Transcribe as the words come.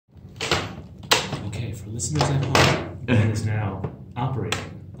Okay, for listeners at home, Ben is now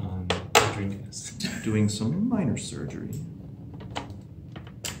operating on the Dreamcast. Doing some minor surgery.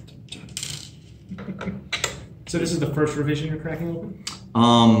 So this is the first revision you're cracking open?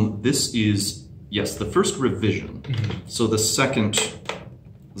 This is, yes, the first revision. Mm-hmm. So the second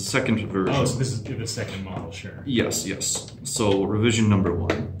version. Oh, so this is the second model, sure. Yes, yes. So revision number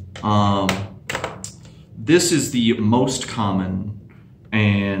 1. This is the most common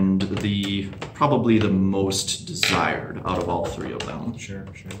and probably the most desired out of all 3 of them. Sure,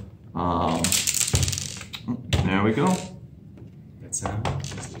 sure. There we go. That sound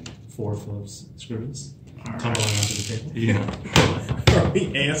is the 4 Phillips screws tumbling onto the table. Yeah.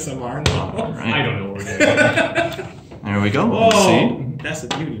 The ASMR now. Right. I don't know what we're doing. There we go. Whoa! See? That's the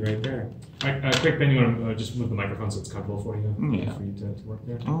beauty right there. Quick, Ben, you want to just move the microphone so it's comfortable for you? Yeah. For you to work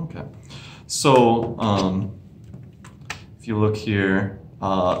there. Okay. So, if you look here,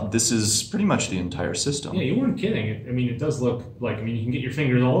 this is pretty much the entire system. Yeah, you weren't kidding. It does look like, you can get your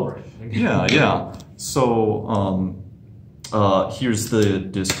fingers all over it. Yeah, yeah. So, here's the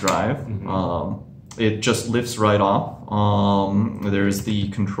disk drive. Mm-hmm. It just lifts right off. There's the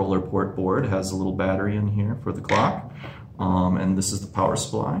controller port board, has a little battery in here for the clock. And this is the power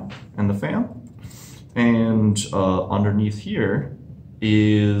supply and the fan. And underneath here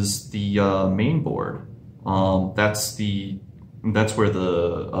is the main board. That's where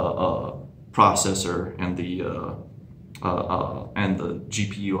the processor and the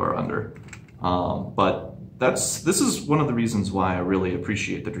GPU are under. But this is one of the reasons why I really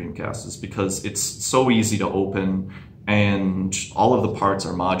appreciate the Dreamcast, is because it's so easy to open and all of the parts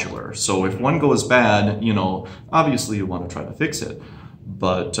are modular. So if one goes bad, obviously you want to try to fix it,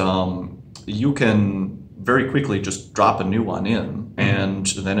 but you can very quickly just drop a new one in and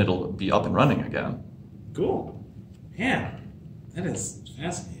then it'll be up and running again. Cool. Yeah, that is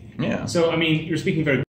fascinating. Yeah. So, you're speaking very